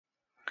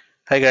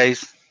Hi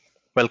guys,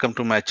 welcome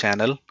to my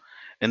channel.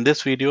 In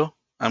this video,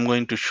 I'm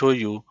going to show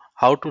you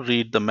how to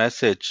read the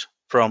message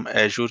from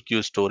Azure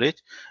Queue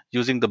Storage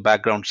using the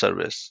background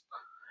service.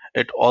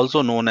 It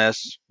also known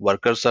as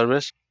worker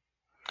service.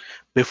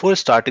 Before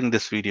starting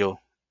this video,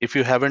 if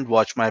you haven't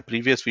watched my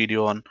previous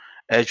video on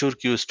Azure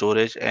Queue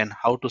Storage and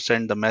how to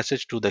send the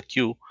message to the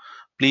queue,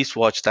 please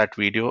watch that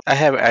video. I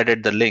have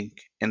added the link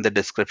in the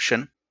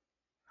description.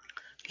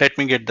 Let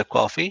me get the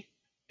coffee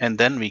and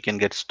then we can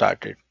get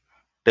started.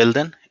 Till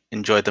then,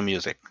 enjoy the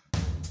music.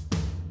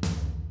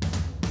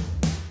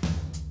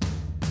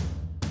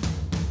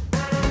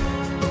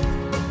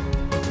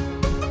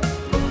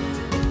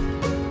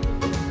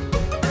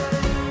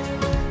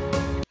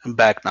 I'm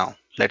back now.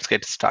 Let's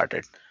get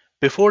started.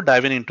 Before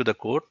diving into the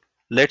code,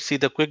 let's see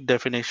the quick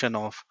definition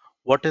of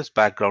what is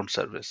background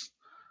service.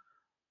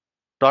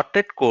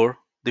 .NET Core,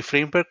 the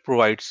framework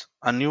provides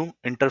a new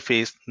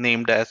interface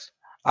named as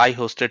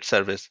iHosted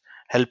service,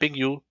 helping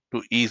you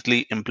to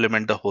easily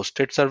implement the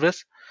hosted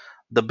service.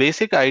 The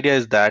basic idea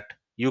is that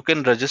you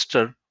can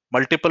register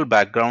multiple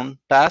background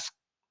tasks,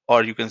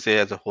 or you can say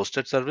as a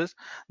hosted service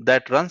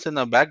that runs in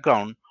the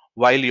background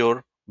while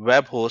your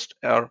web host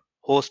or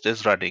host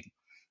is running.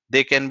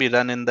 They can be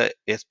run in the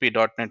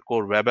ASP.NET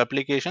Core web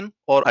application,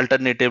 or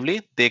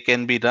alternatively, they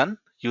can be run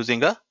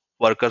using a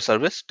worker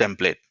service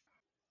template.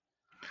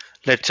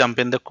 Let's jump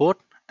in the code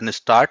and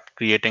start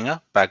creating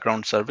a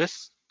background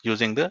service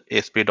using the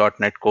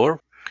ASP.NET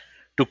Core.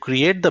 To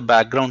create the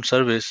background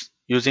service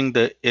using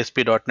the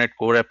ASP.NET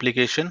Core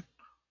application,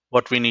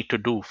 what we need to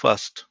do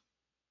first?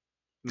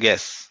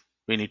 Yes,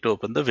 we need to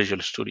open the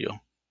Visual Studio.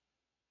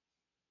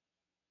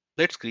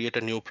 Let's create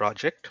a new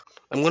project.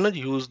 I'm going to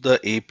use the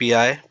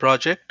API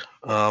project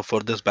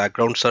for this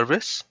background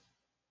service.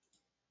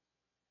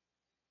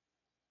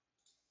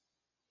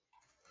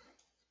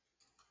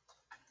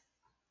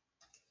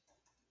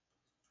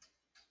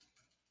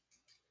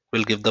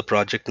 We'll give the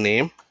project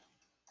name.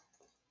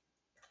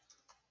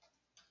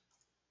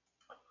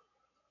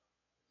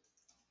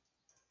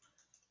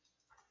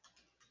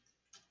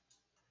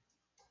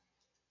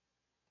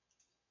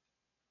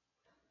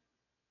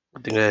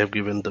 I think I have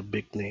given the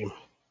big name.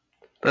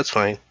 That's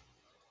fine.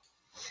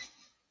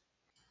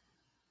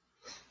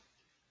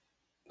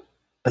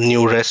 A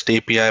new REST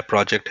API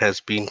project has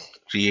been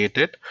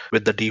created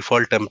with the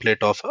default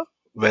template of a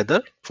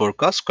weather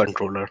forecast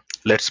controller.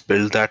 Let's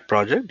build that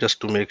project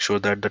just to make sure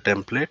that the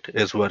template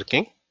is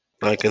working.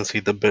 Now I can see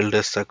the build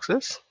is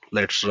success.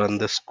 Let's run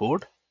this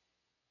code.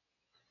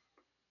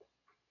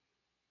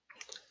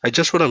 I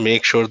just want to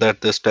make sure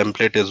that this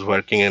template is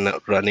working and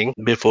running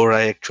before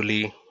I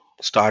actually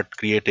start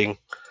creating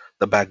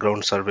the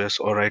background service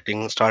or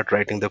start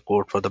writing the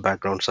code for the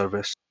background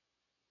service.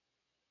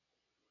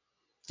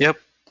 Yep,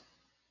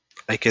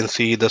 I can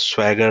see the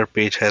Swagger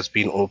page has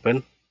been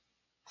open,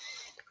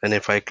 and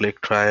if I click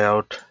try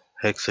out,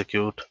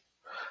 execute,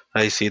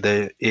 I see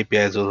the API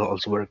is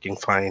also working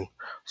fine.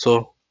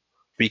 So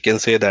we can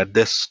say that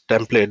this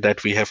template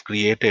that we have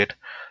created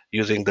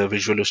using the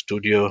Visual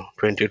Studio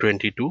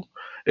 2022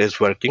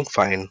 is working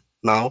fine.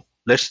 Now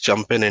let's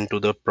jump into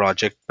the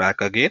project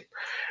back again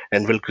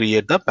and we'll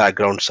create the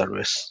background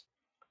service.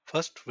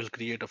 First, we'll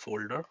create a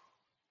folder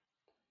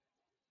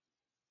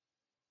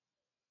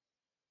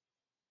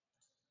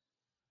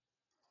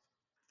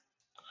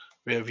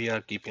where we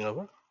are keeping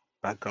our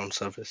background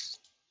service.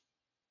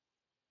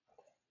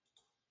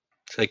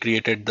 So I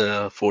created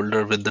the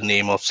folder with the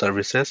name of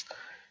services,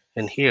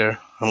 and here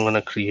I'm going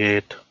to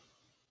create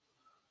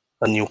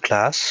a new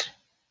class.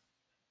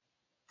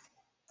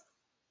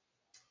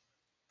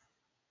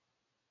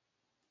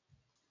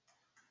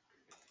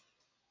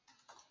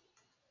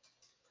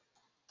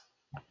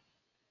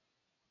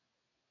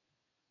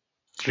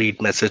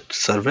 Read message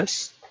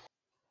service.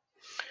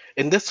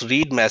 In this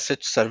read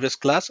message service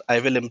class, I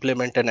will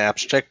implement an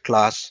abstract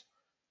class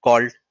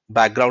called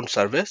background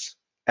service.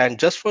 And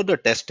just for the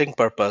testing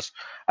purpose,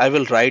 I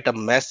will write a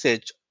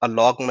message, a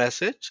log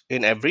message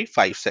in every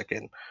 5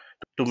 seconds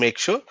to make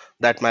sure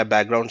that my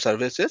background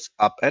service is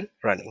up and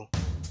running.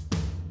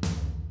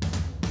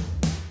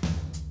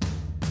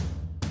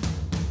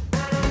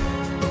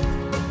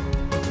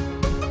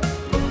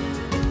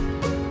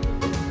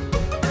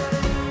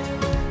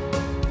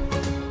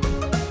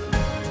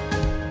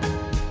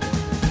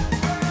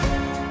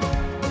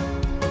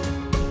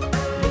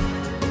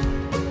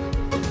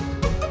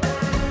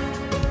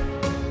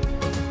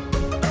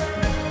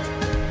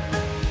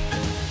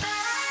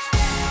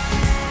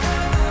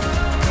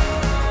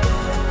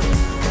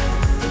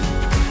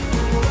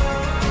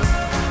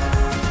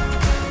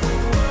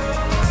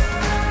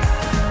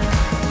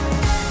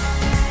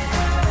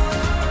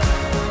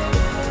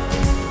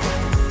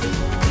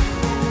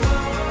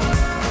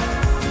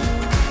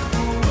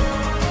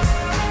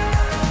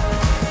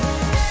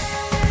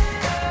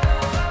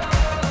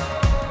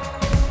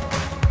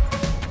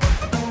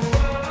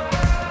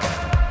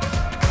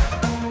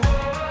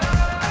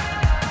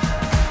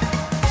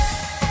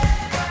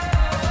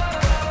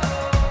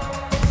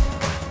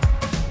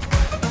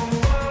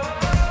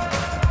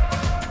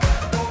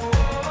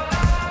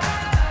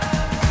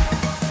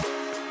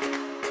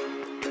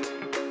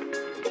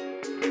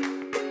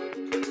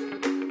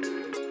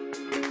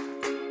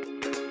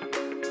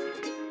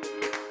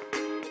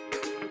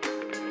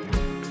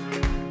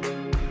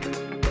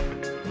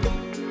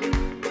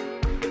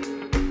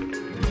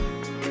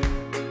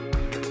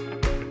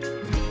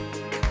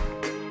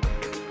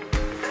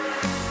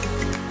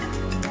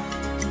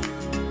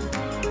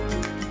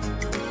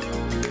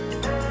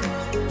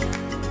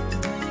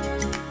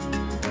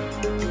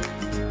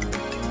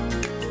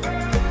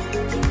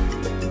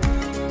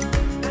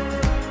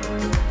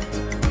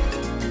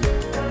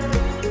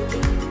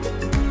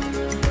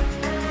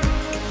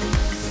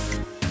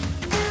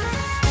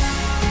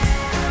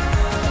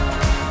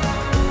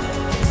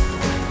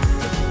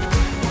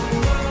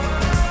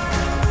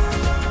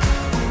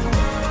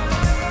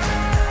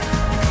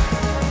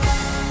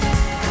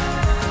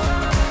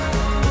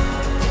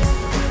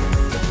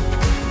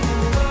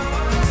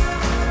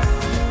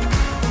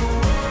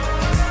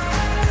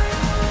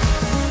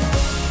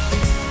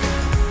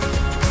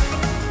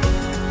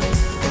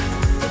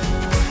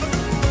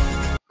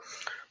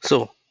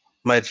 So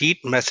my read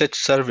message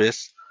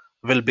service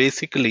will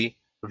basically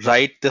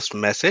write this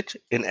message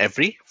in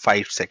every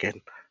 5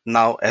 seconds.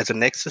 Now, as a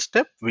next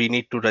step, we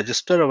need to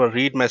register our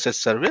read message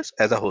service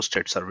as a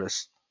hosted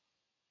service.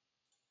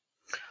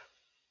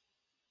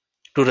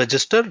 To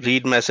register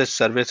read message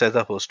service as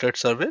a hosted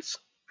service,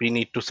 we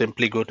need to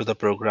simply go to the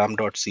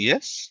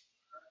program.cs.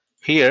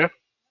 Here,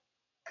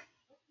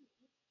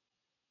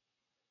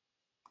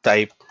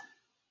 type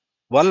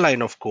one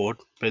line of code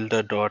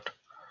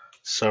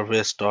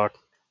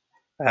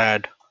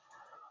builder.service.add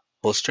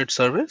hosted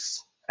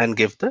service and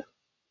give the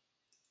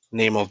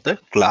name of the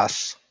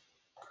class,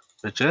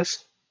 which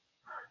is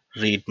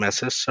read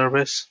message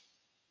service.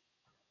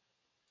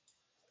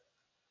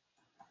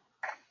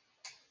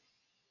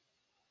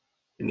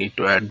 You need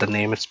to add the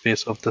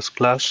namespace of this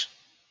class.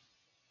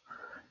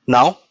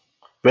 Now,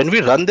 when we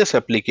run this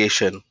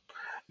application,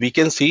 we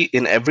can see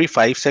in every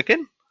 5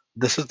 seconds,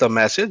 this is the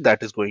message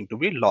that is going to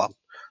be logged.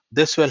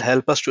 This will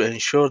help us to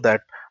ensure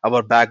that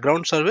our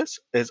background service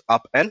is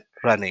up and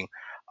running.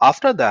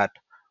 After that,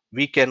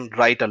 we can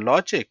write a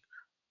logic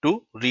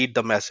to read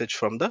the message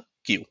from the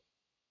queue.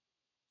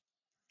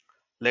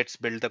 Let's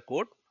build the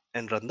code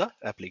and run the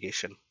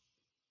application.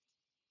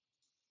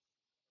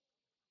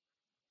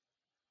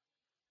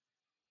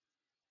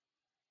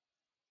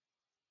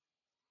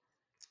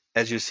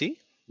 As you see,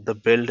 the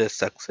build is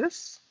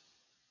success.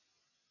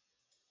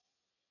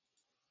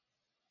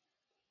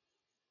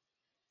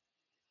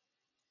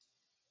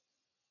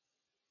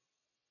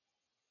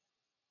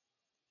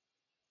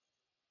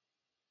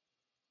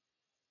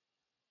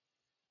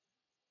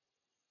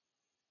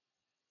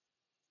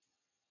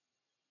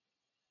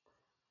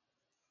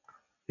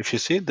 If you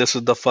see, this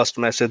is the first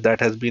message that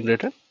has been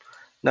written.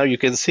 Now you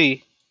can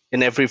see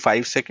in every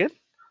 5 seconds,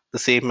 the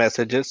same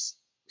messages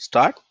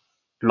start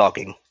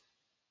logging.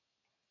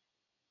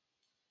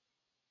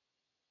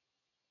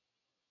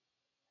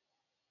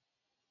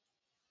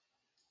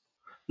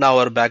 Now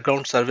our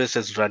background service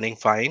is running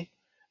fine.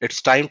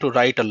 It's time to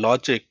write a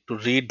logic to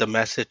read the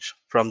message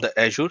from the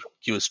Azure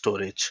Queue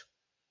Storage.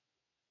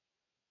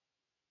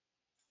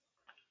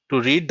 To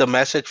read the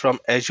message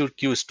from Azure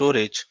Queue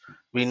Storage,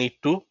 we need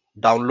to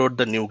download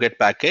the NuGet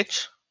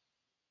package,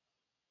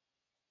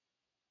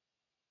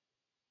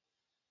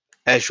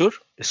 Azure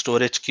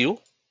Storage Queue.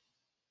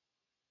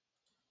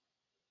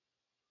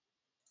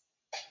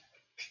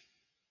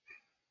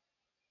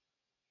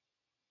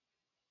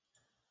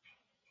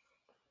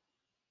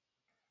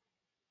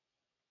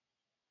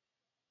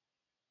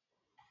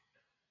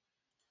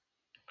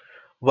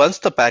 Once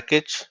the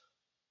package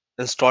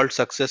installed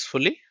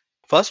successfully,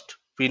 first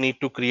we need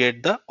to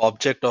create the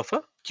object of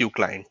a queue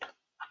client.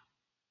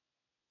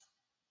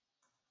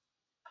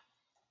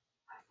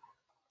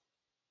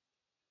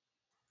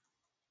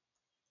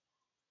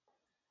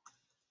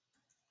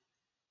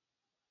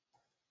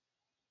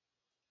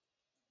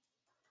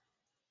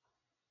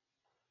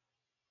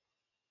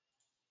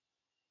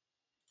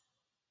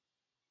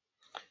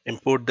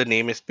 Import the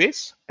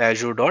namespace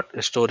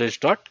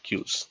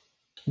azure.storage.queues.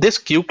 This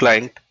queue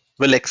client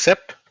will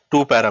accept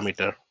two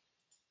parameters.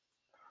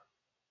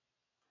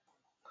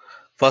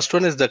 First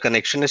one is the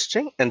connection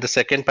string and the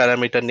second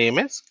parameter name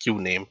is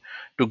queue name.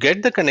 To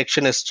get the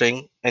connection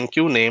string and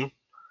queue name,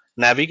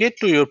 navigate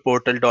to your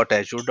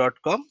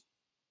portal.azure.com,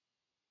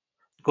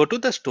 go to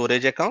the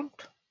storage account,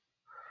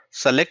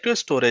 select your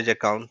storage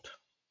account,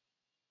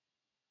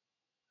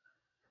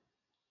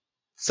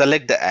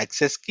 select the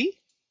access key.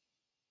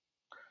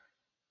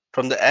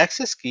 From the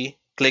access key,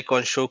 click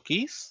on show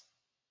keys,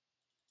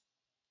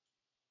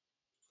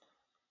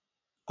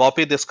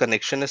 copy this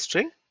connection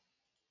string,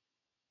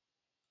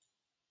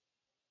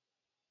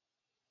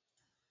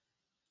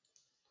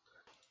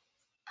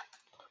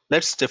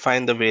 let's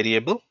define the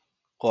variable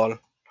called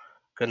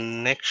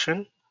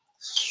connection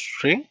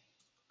string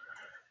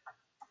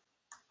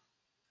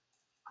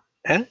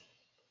and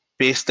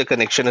paste the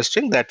connection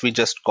string that we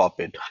just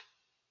copied.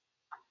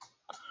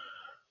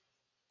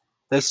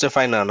 Let's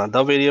define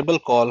another variable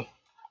called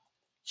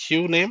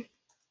queue name.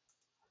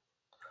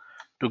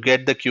 To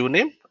get the queue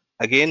name,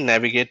 again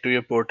navigate to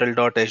your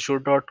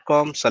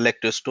portal.azure.com,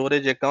 select your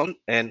storage account,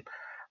 and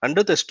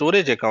under the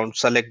storage account,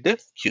 select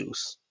the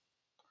queues.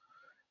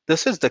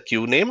 This is the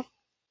queue name.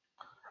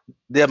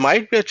 There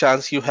might be a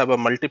chance you have a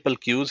multiple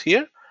queues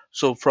here.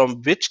 So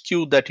from which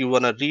queue that you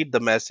want to read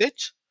the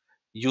message,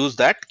 use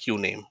that queue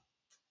name.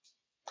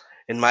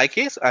 In my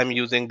case, I'm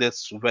using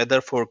this weather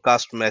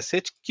forecast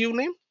message queue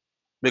name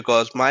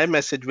because my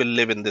message will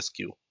live in this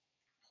queue.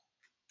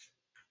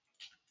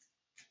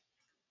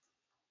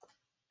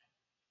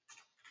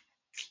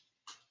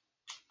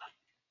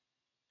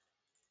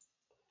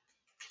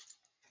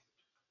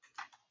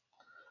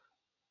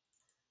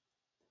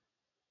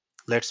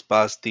 Let's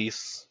pass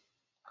these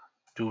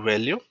to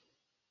value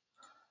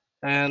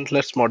and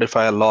let's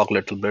modify a log a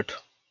little bit.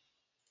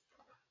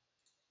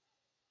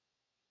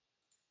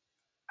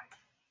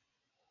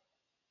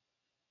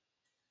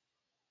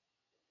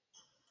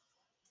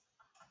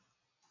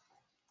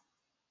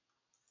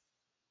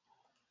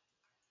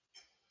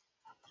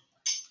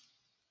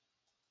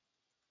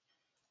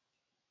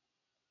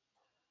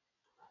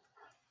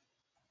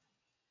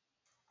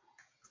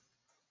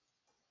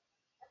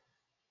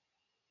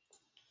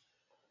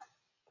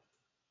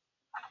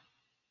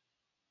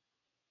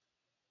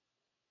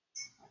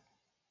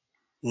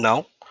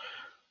 Now,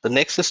 the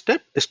next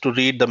step is to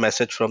read the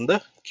message from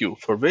the queue,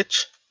 for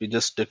which we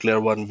just declare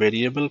one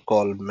variable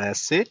called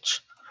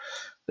message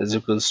is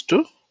equals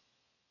to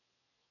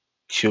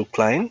queue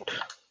client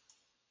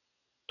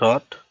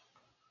dot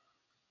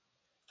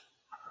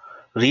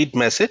read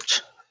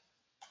message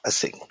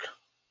async.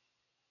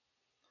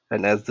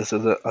 And as this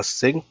is a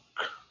async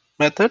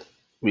method,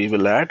 we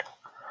will add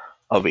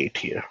await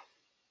here.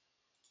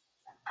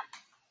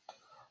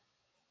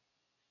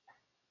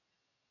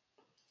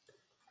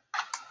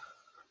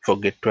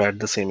 Forget to add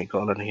the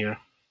semicolon here.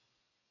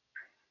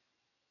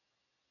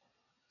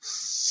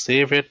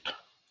 Save it,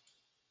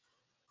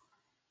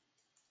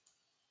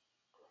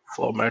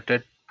 format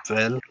it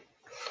well.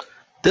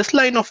 This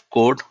line of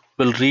code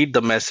will read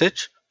the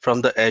message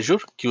from the Azure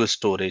Queue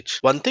Storage.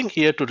 One thing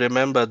here to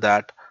remember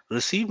that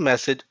receive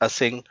message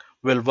async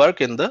will work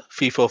in the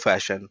FIFO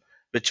fashion,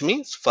 which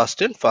means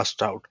first in,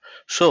 first out.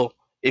 So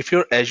if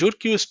your Azure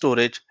Queue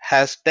Storage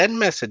has 10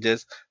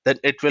 messages, then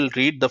it will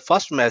read the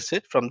first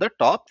message from the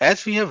top.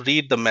 As we have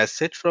read the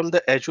message from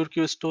the Azure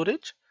Queue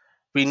Storage,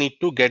 we need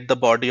to get the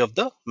body of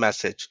the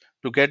message.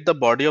 To get the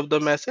body of the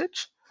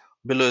message,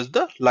 below is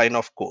the line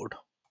of code.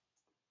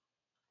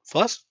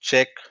 First,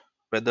 check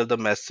whether the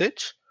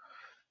message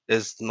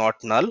is not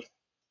null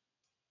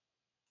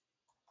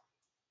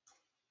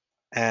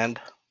and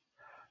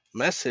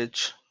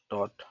message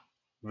dot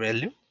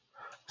value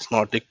is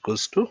not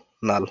equals to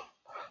null.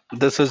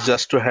 This is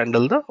just to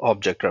handle the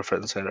object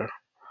reference error.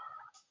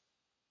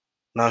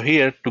 Now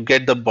here to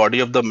get the body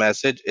of the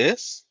message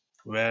is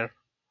where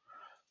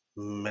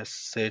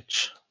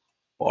message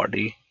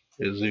body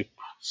is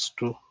equals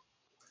to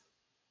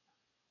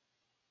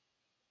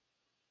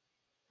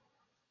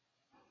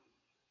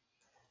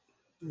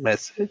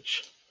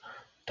message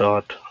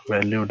dot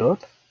value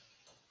dot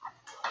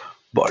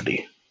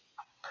body.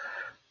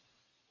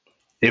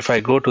 If I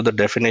go to the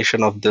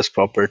definition of this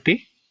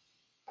property,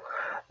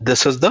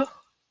 this is the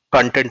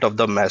content of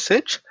the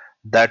message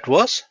that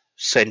was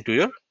sent to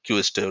your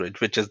queue storage,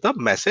 which is the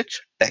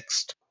message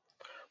text.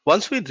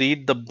 Once we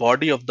read the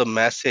body of the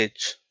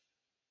message,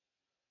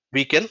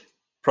 we can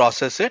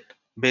process it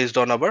based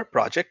on our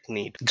project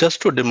need.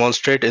 Just to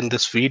demonstrate in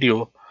this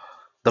video,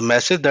 the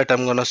message that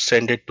I'm going to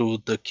send it to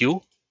the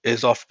queue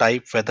is of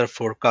type weather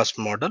forecast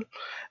model.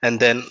 And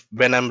then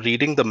when I'm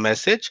reading the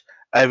message,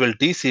 I will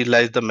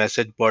deserialize the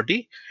message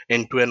body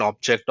into an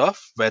object of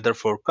weather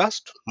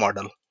forecast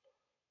model.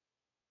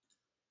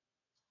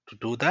 To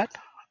do that,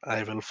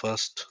 I will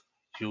first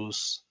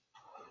use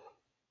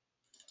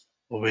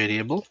a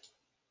variable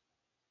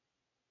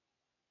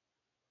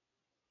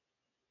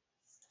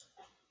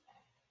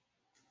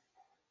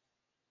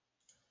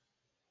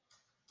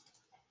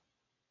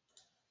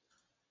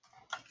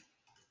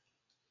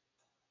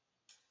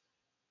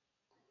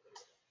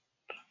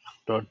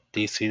dot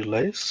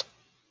deserialize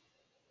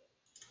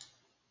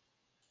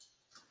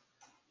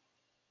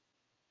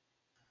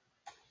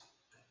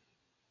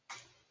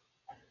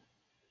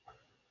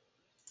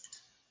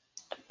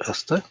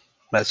as the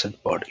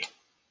message body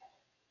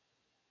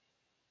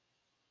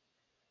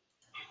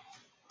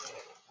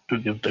to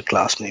give the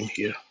class name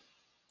here.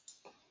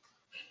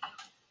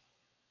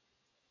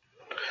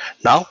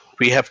 Now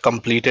we have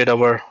completed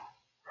our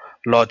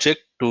logic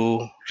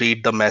to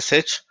read the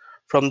message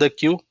from the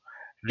queue,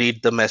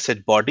 read the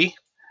message body,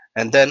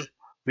 and then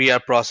we are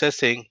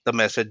processing the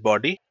message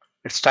body.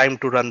 It's time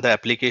to run the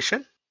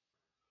application.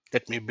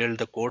 Let me build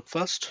the code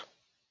first.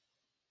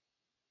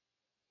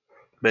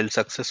 Build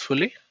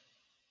successfully.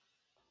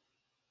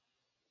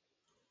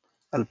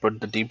 I'll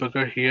put the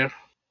debugger here.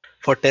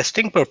 For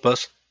testing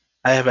purpose,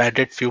 I have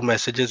added few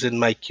messages in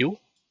my queue.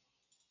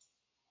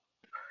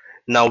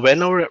 Now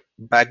when our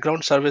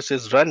background service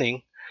is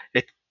running,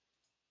 it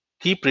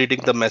keep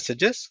reading the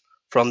messages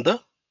from the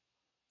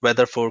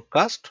weather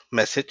forecast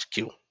message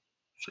queue.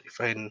 So if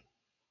I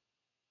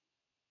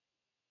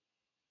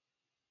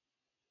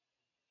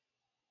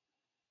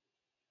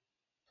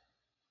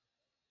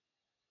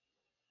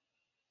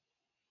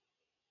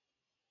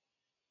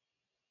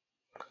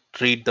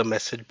read the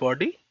message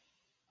body,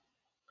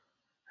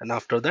 and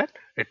after that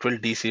it will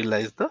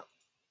deserialize the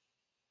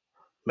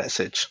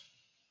message,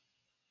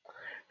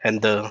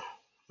 and the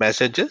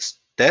message is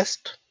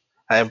test.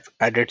 I have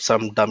added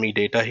some dummy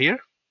data here.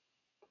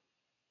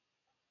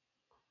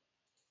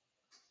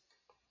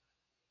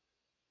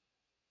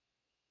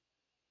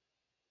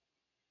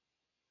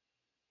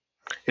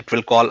 It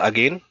will call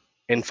again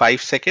in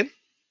 5 seconds.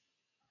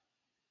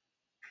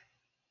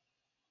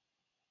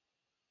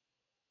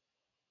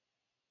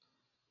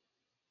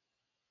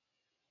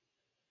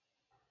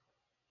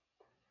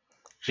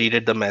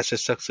 Read the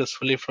message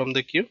successfully from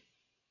the queue.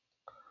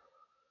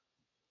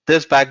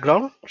 This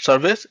background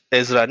service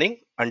is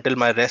running until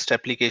my REST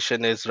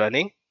application is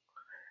running.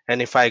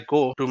 And if I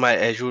go to my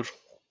Azure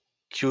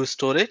Queue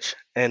Storage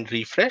and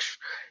refresh,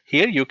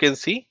 here you can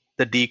see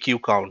the DQ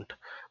count.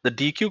 The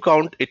DQ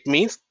count, it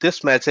means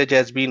this message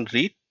has been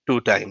read 2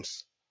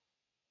 times.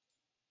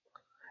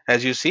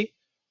 As you see,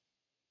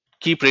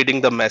 keep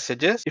reading the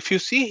messages. If you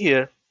see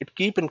here, it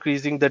keep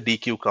increasing the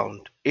DQ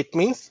count. It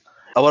means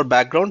Our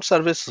background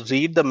service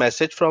read the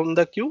message from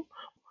the queue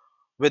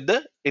with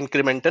the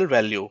incremental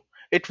value.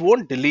 It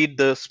won't delete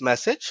this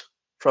message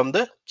from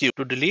the queue.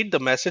 To delete the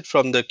message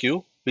from the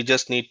queue, we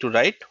just need to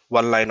write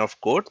one line of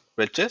code,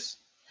 which is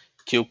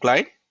queue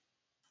client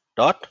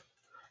dot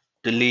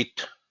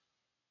delete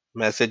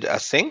message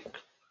async.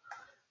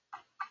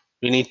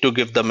 We need to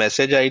give the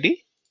message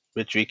ID,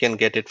 which we can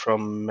get it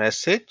from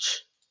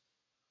message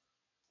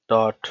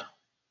dot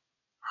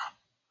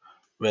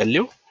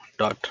value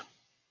dot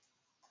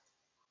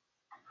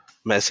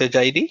message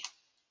ID,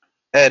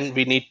 and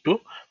we need to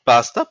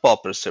pass the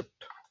pop receipt.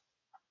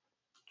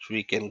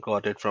 We can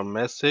got it from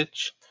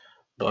message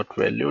dot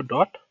value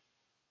dot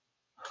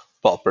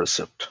pop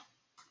receipt.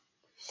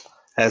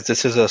 As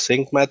this is a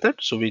sync method,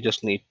 so we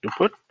just need to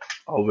put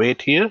a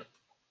wait here,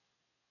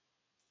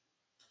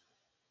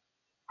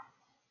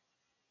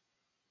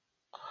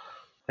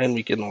 and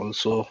we can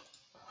also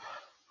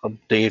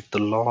update the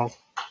log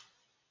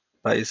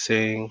by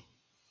saying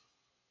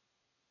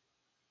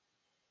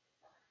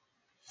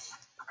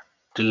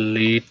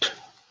delete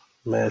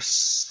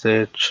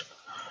message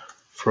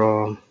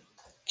from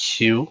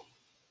queue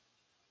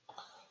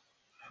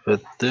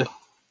with the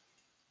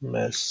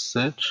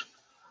message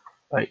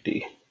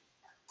ID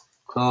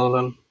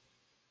colon.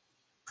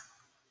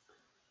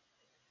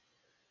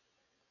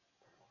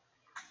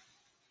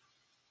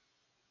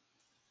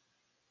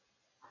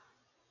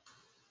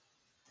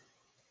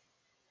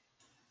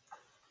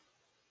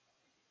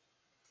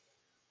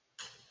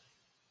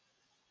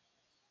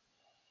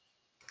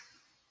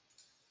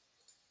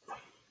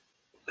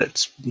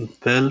 Let's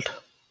build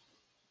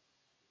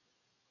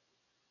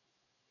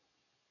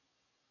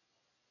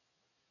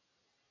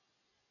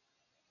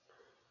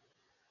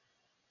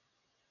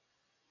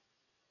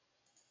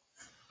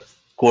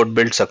code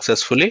build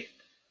successfully.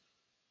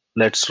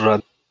 Let's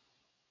run.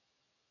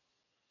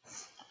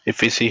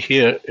 If we see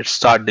here, it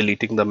start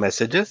deleting the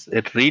messages.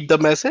 It read the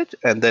message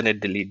and then it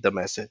delete the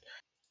message.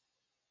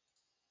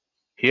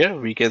 Here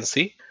we can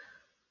see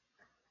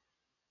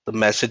the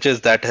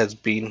messages that has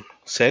been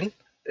sent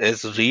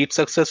is read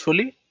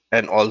successfully,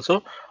 and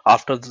also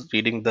after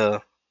reading the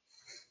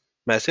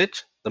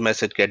message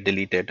get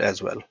deleted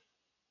as well.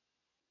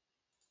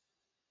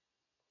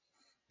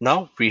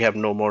 Now we have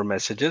no more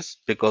messages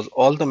because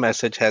all the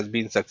message has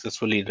been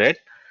successfully read,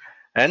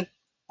 and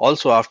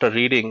also after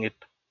reading it,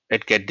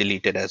 it get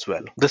deleted as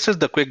well. This is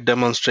the quick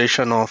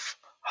demonstration of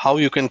how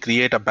you can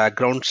create a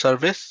background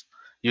service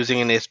using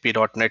an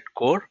ASP.NET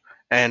Core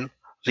and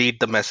read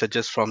the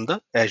messages from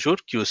the Azure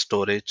Queue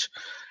Storage.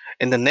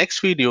 In the next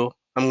video,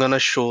 I'm going to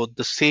show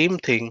the same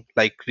thing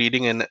like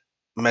reading in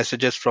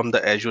messages from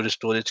the Azure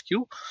Storage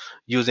Queue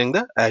using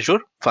the Azure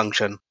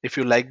function. If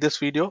you like this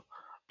video,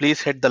 please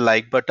hit the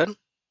like button,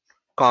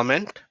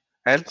 comment,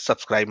 and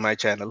subscribe my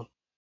channel.